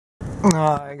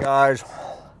Alright, guys.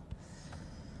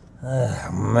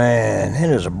 Man,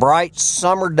 it is a bright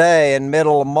summer day in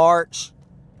middle of March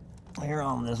here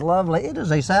on this lovely, it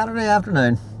is a Saturday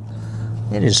afternoon.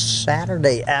 It is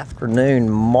Saturday afternoon,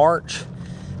 March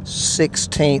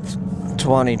 16th,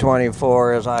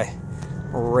 2024, as I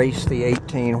race the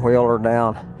 18-wheeler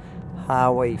down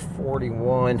Highway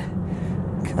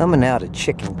 41, coming out of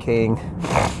Chicken King,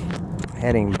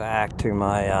 heading back to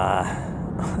my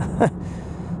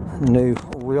new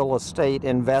real estate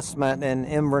investment in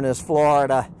Inverness,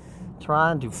 Florida,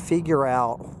 trying to figure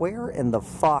out where in the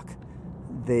fuck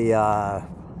the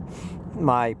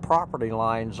my property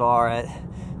lines are. It'd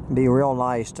be real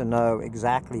nice to know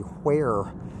exactly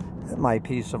where my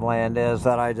piece of land is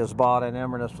that I just bought in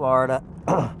Inverness, Florida.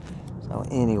 So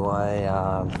anyway,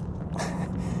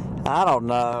 I don't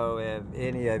know if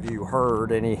any of you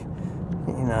heard any,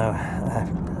 I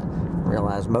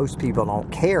realize most people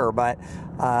don't care, but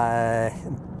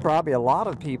probably a lot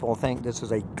of people think this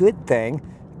is a good thing,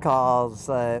 because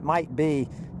it might be,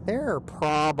 there are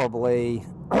probably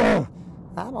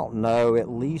I don't know, at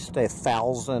least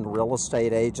 1,000 real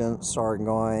estate agents are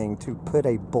going to put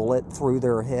a bullet through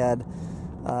their head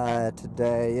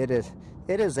today. It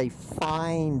is a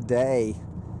fine day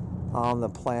on the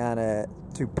planet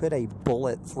to put a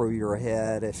bullet through your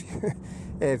head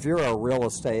if you're a real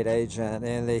estate agent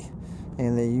in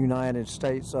the United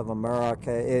States of America.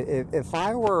 If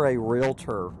I were a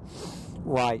realtor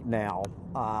right now,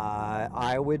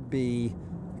 I would be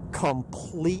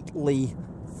completely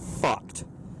fucked.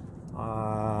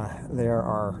 There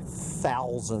are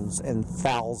thousands and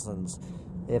thousands,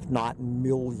 if not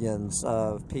millions,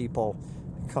 of people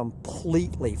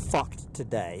completely fucked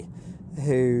today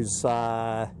whose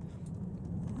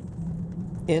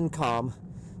income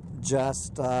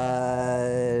just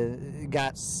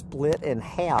got split in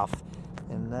half,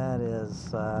 and that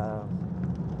is I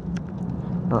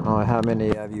don't know how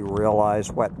many of you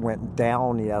realize what went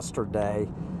down yesterday.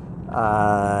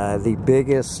 The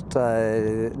biggest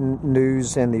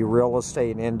news in the real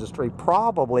estate industry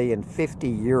probably in 50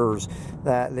 years,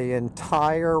 that the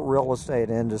entire real estate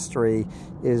industry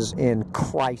is in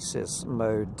crisis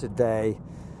mode today,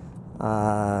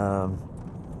 after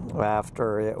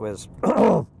it was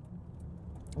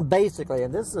basically,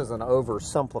 and this is an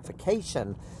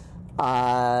oversimplification,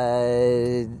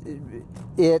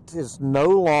 it is no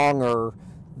longer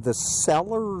the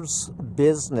seller's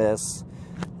business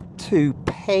to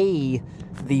pay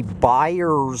the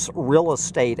buyer's real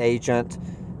estate agent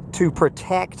to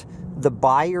protect the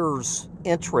buyer's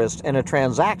interest in a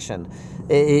transaction.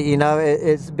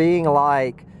 It's being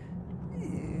like,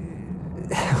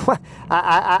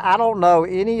 I don't know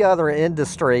any other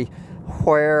industry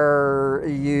where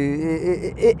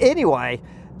anyway,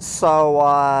 so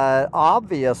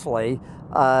obviously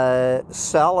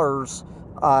sellers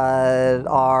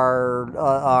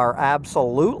are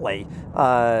absolutely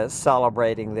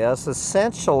celebrating this.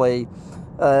 Essentially,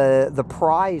 the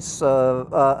price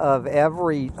of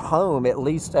every home, at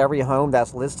least every home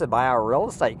that's listed by our real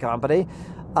estate company,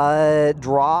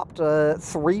 dropped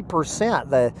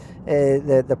 3%.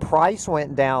 The price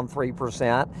went down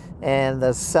 3%, and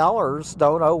the sellers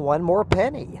don't owe one more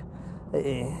penny.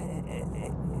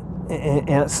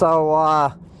 And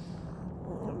so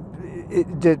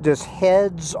just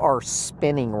heads are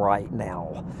spinning right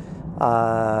now,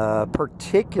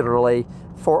 particularly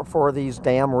for these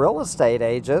damn real estate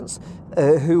agents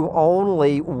who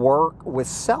only work with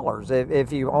sellers.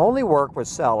 If you only work with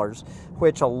sellers,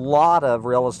 which a lot of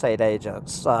real estate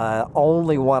agents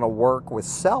only want to work with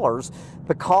sellers,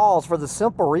 because for the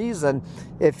simple reason,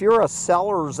 if you're a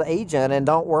seller's agent and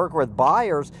don't work with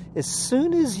buyers, as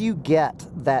soon as you get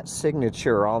that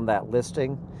signature on that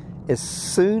listing, as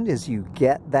soon as you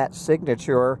get that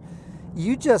signature,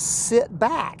 you just sit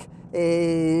back.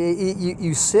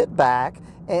 You sit back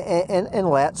and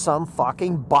let some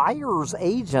fucking buyer's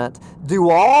agent do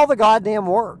all the goddamn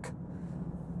work.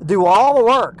 Do all the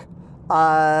work.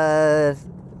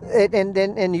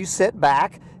 And you sit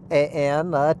back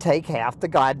and take half the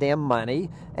goddamn money,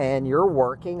 and you're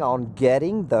working on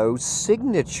getting those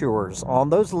signatures on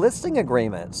those listing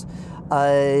agreements.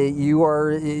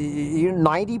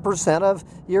 90% of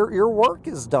your work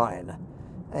is done.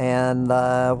 And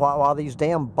while these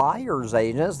damn buyer's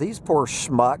agents, these poor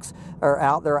schmucks, are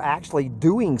out there actually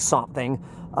doing something.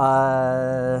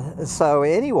 So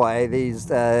anyway, these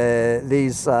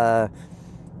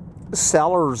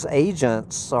sellers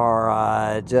agents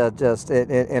are just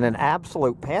in an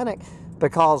absolute panic,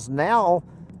 because now,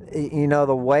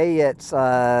 the way it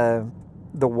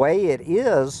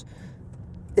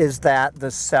is that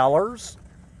the sellers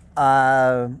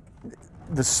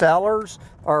the sellers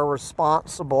are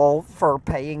responsible for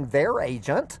paying their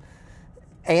agent,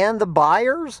 and the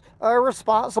buyers are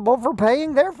responsible for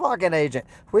paying their fucking agent,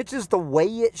 which is the way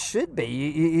it should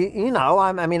be. You know,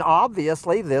 I mean,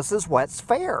 obviously, this is what's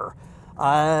fair.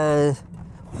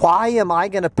 Why am I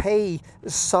going to pay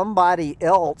somebody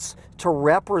else to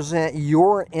represent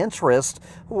your interest?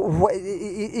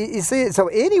 You see, so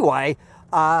anyway,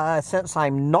 since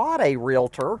I'm not a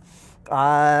realtor,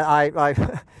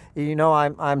 you know,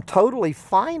 I'm totally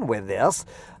fine with this.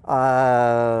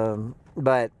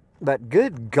 But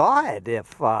good God,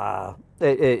 if I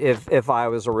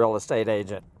was a real estate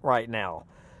agent right now.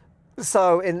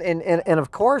 So, and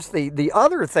of course, the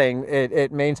other thing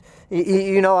it means,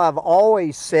 you know, I've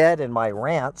always said in my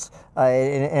rants,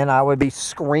 and I would be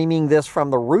screaming this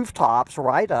from the rooftops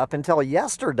right up until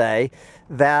yesterday,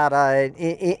 that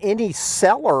any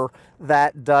seller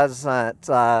that doesn't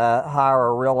hire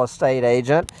a real estate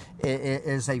agent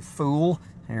is a fool.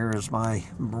 Here's my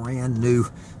brand new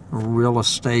real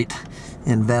estate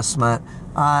investment.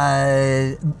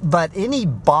 But any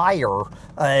buyer,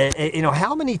 you know,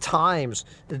 how many times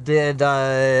did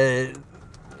I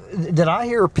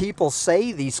hear people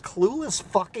say, these clueless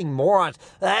fucking morons,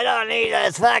 I don't need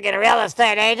those fucking real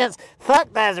estate agents,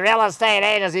 fuck those real estate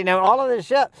agents, you know, all of this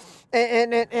shit.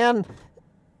 And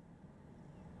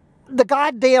the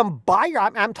goddamn buyer,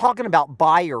 I'm talking about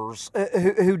buyers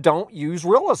who don't use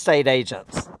real estate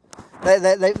agents.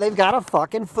 They've got a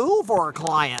fucking fool for a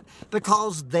client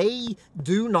because they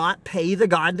do not pay the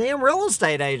goddamn real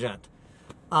estate agent.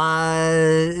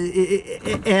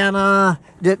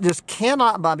 Just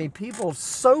cannot, I mean, people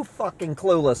so fucking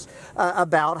clueless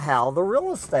about how the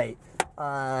real estate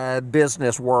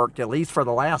business worked, at least for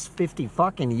the last 50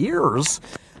 fucking years,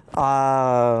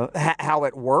 how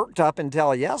it worked up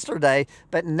until yesterday.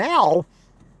 But now,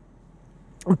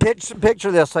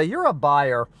 picture this. So you're a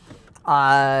buyer,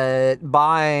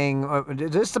 buying,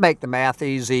 just to make the math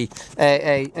easy,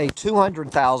 a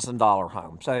 $200,000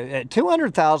 home. So a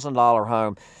 $200,000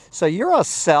 home. So you're a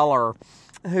seller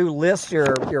who lists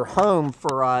your home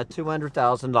for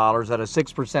 $200,000 at a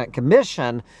 6%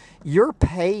 commission. You're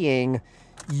paying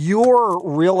your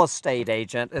real estate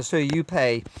agent, so you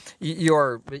pay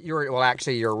your well,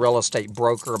 actually your real estate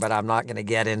broker, but I'm not going to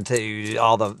get into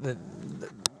all the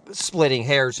splitting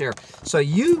hairs here. So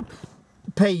you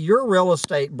pay your real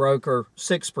estate broker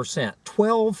 6%,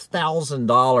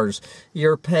 $12,000.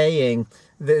 You're paying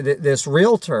this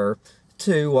realtor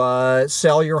to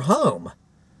sell your home.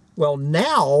 Well,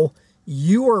 now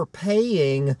you are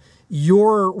paying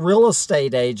your real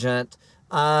estate agent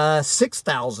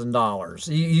 $6,000.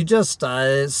 You just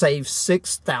save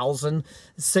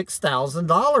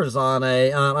 $6,000 on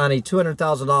a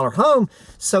 $200,000 home.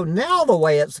 So now the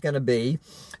way it's going to be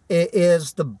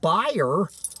is the buyer,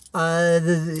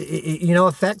 you know,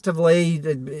 effectively,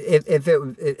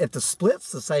 if the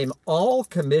split's the same, all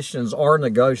commissions are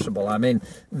negotiable. I mean,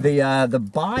 the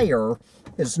buyer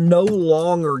is no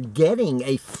longer getting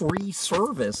a free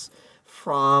service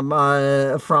from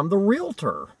the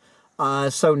realtor.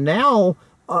 So now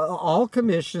all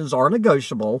commissions are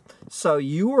negotiable. So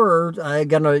you are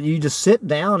you just sit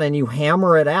down and you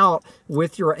hammer it out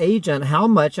with your agent. How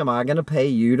much am I gonna pay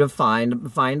you to find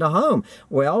a home?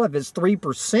 Well, if it's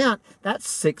 3%, that's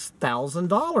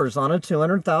 $6,000 on a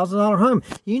 $200,000 home.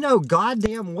 You know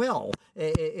goddamn well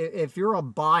if you're a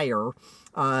buyer,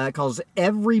 because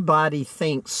everybody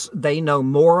thinks they know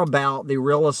more about the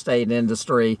real estate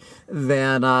industry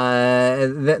than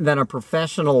a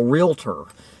professional realtor.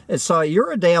 And so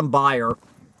you're a damn buyer,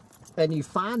 and you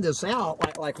find this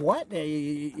out, like what?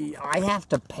 I have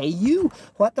to pay you?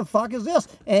 What the fuck is this?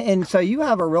 And so you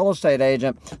have a real estate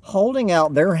agent holding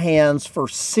out their hands for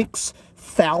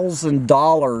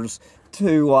 $6,000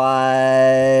 to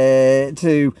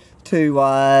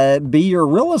be your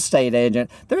real estate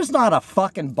agent. There's not a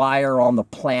fucking buyer on the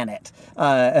planet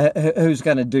who's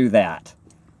going to do that.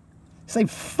 Say,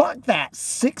 fuck that,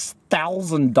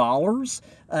 $6,000?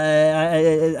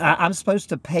 I'm supposed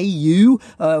to pay you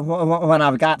when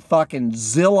I've got fucking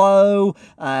Zillow,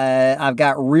 I've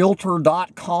got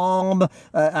Realtor.com,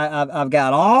 I've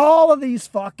got all of these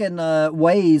fucking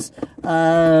ways,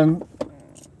 and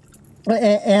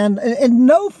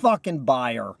no fucking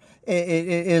buyer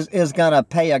is gonna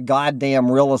pay a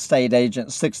goddamn real estate agent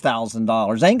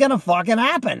 $6,000. Ain't gonna fucking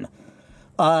happen.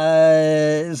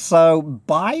 So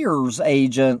buyers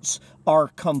agents are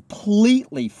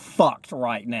completely fucked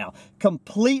right now.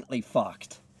 Completely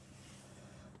fucked.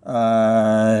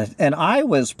 And I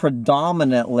was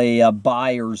predominantly a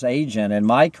buyer's agent in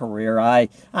my career. I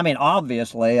mean,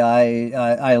 obviously,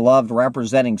 I loved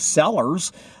representing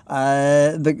sellers,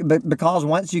 because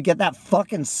once you get that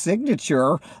fucking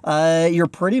signature, you're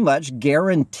pretty much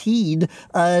guaranteed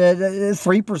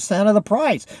 3% of the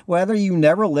price, whether you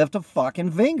never lift a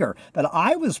fucking finger. But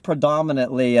I was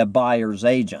predominantly a buyer's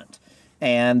agent.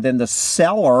 And then the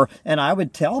seller, and I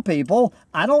would tell people,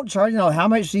 I don't charge, how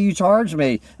much do you charge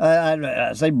me?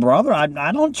 I say, brother,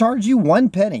 I don't charge you 1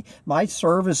 penny. My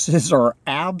services are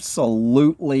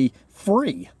absolutely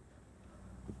free.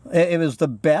 It was the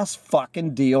best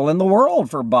fucking deal in the world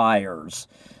for buyers.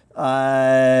 But,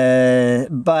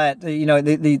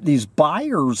 these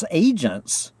buyers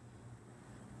agents,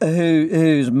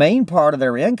 whose main part of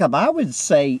their income, I would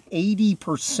say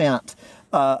 80%,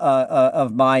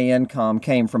 of my income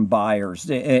came from buyers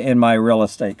in my real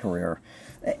estate career.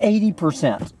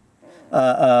 80%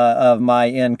 of my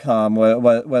income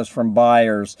was from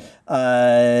buyers.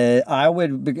 I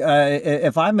would,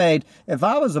 if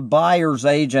I was a buyer's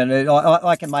agent,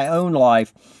 like in my own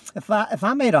life, if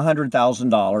I made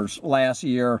 $100,000 last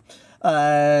year,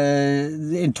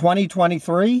 in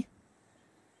 2023,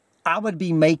 I would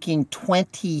be making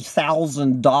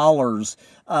 $20,000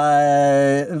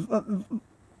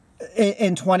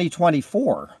 in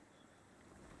 2024.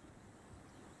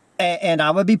 And I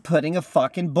would be putting a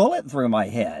fucking bullet through my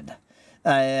head.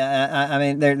 I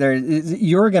mean,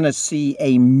 you're going to see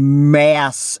a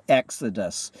mass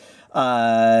exodus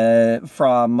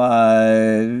from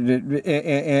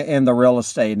in the real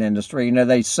estate industry.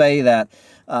 They say that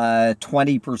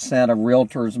 20% of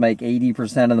realtors make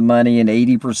 80% of the money, and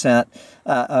 80%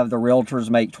 of the realtors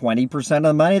make 20% of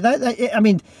the money. I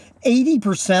mean,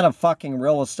 80% of fucking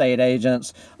real estate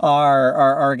agents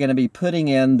are going to be putting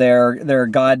in their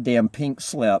goddamn pink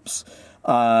slips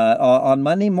on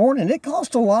Monday morning. It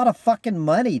costs a lot of fucking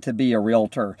money to be a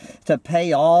realtor, to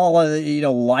pay all of the,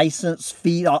 license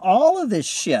fee, all of this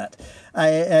shit.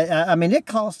 I mean, it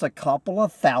costs a couple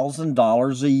of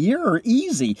 $1,000s a year,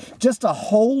 easy, just to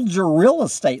hold your real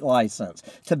estate license.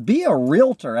 To be a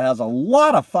realtor has a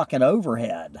lot of fucking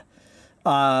overhead.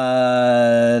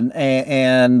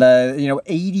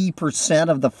 80%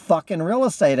 of the fucking real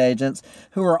estate agents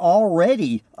who are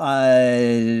already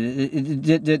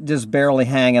just barely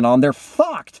hanging on, they're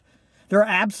fucked. They're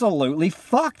absolutely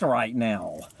fucked right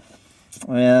now.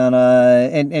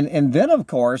 And then, of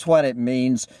course, what it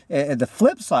means, the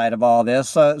flip side of all this,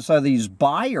 so these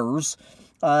buyers,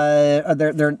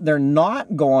 they're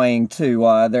not going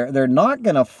to, they're not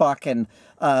going to fucking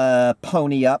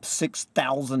pony up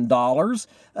 $6,000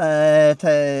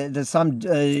 to some,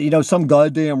 some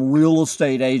goddamn real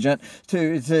estate agent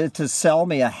to sell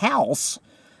me a house.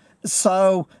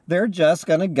 So they're just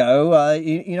going to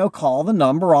go, call the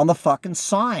number on the fucking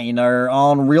sign or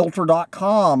on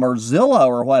Realtor.com or Zillow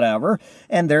or whatever,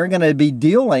 and they're going to be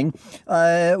dealing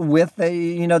with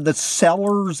the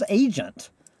seller's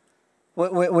agent,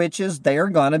 which is they're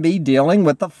going to be dealing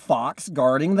with the fox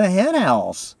guarding the hen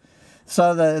house.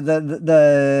 So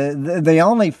the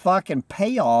only fucking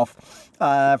payoff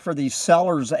for these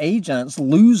sellers' agents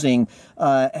losing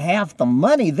half the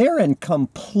money, they're in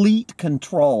complete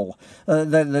control.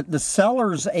 The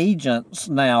sellers' agents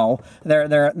now,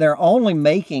 they're only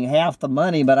making half the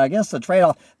money, but I guess the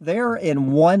trade-off, they're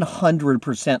in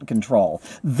 100% control.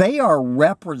 They are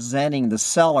representing the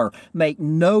seller. Make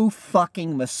no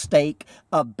fucking mistake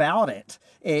about it.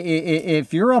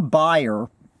 If you're a buyer,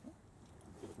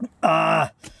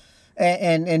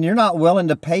 and you're not willing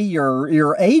to pay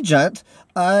your agent,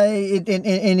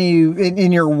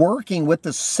 and you're working with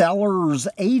the seller's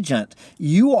agent,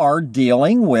 you are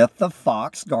dealing with the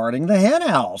fox guarding the hen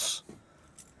house.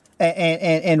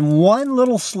 And one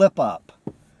little slip up,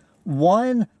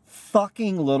 one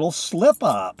fucking little slip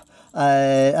up.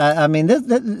 I mean,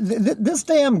 this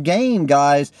damn game,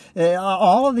 guys,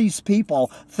 all of these people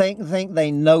think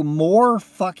they know more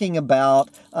fucking about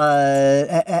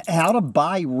how to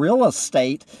buy real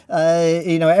estate.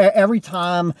 Every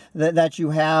time that you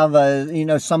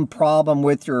have some problem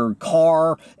with your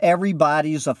car,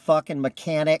 everybody's a fucking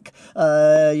mechanic.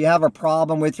 You have a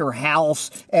problem with your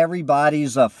house,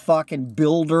 everybody's a fucking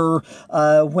builder.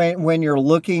 When you're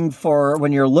looking for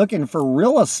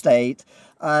real estate,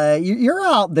 you're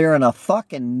out there in a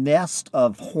fucking nest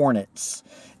of hornets,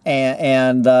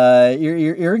 and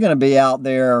you're going to be out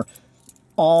there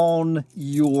on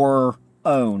your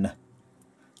own.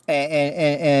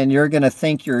 and you're gonna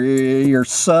think you're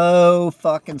so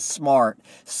fucking smart,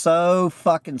 so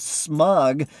fucking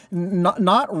smug,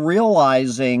 not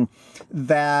realizing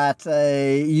that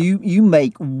you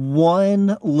make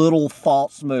one little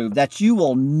false move that you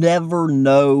will never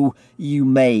know you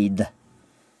made.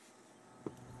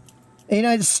 You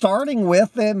know, starting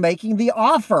with making the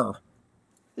offer.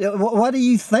 What do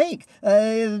you think?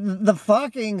 The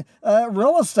fucking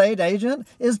real estate agent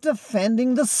is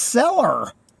defending the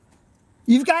seller.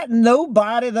 You've got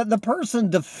nobody. That the person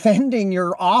defending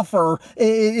your offer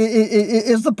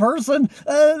is the person,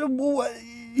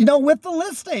 you know, with the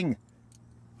listing.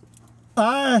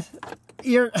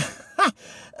 You're,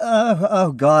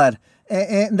 oh God.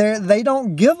 And they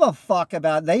don't give a fuck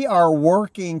about it. They are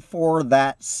working for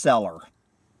that seller.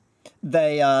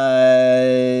 They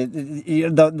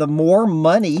the more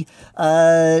money,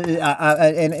 and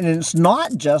it's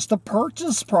not just a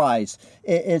purchase price.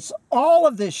 It's all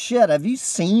of this shit. Have you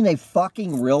seen a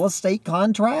fucking real estate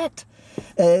contract?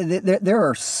 There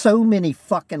are so many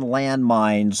fucking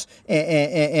landmines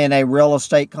in a real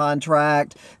estate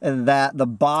contract that the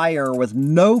buyer, with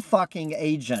no fucking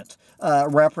agent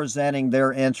representing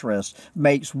their interest,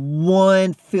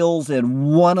 fills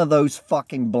in one of those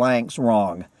fucking blanks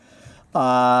wrong. It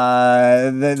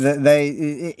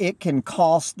can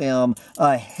cost them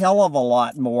a hell of a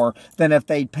lot more than if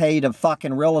they paid a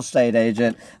fucking real estate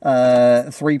agent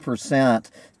 3%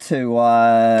 to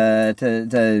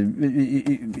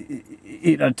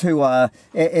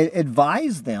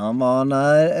advise them on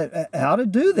how to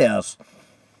do this.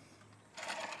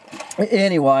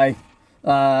 Anyway,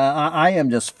 I am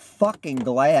just fucking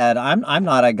glad I'm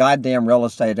not a goddamn real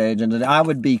estate agent, and I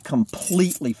would be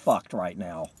completely fucked right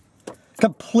now.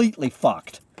 Completely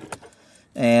fucked.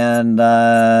 And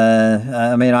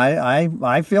I mean,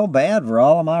 I feel bad for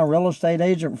all of my real estate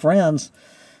agent friends.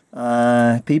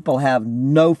 People have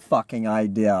no fucking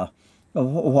idea of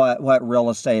what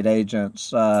real estate agents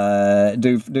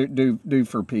do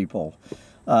for people.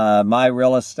 My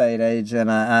real estate agent,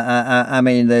 I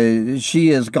mean, she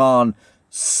has gone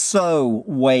so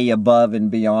way above and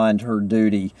beyond her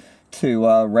duty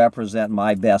to represent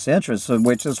my best interests,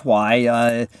 which is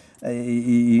why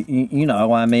you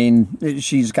know, I mean,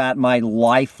 she's got my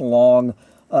lifelong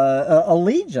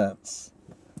allegiance.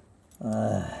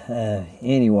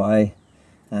 Anyway,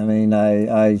 I mean,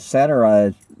 I sent her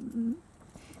a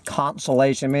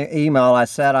consolation email. I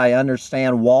said, I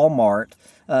understand Walmart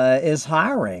is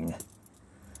hiring.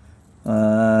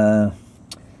 But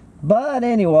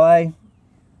anyway,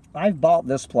 I've bought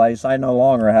this place. I no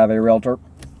longer have a realtor.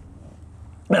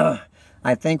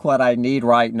 I think what I need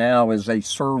right now is a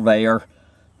surveyor.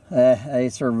 A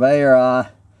surveyor,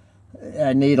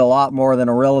 I need a lot more than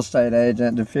a real estate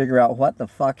agent to figure out what the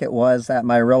fuck it was that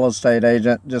my real estate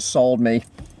agent just sold me.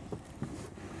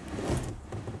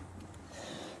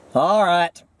 All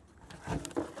right.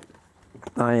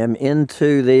 I am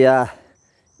into the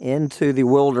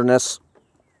wilderness.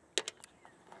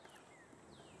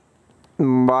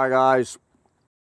 Bye, guys.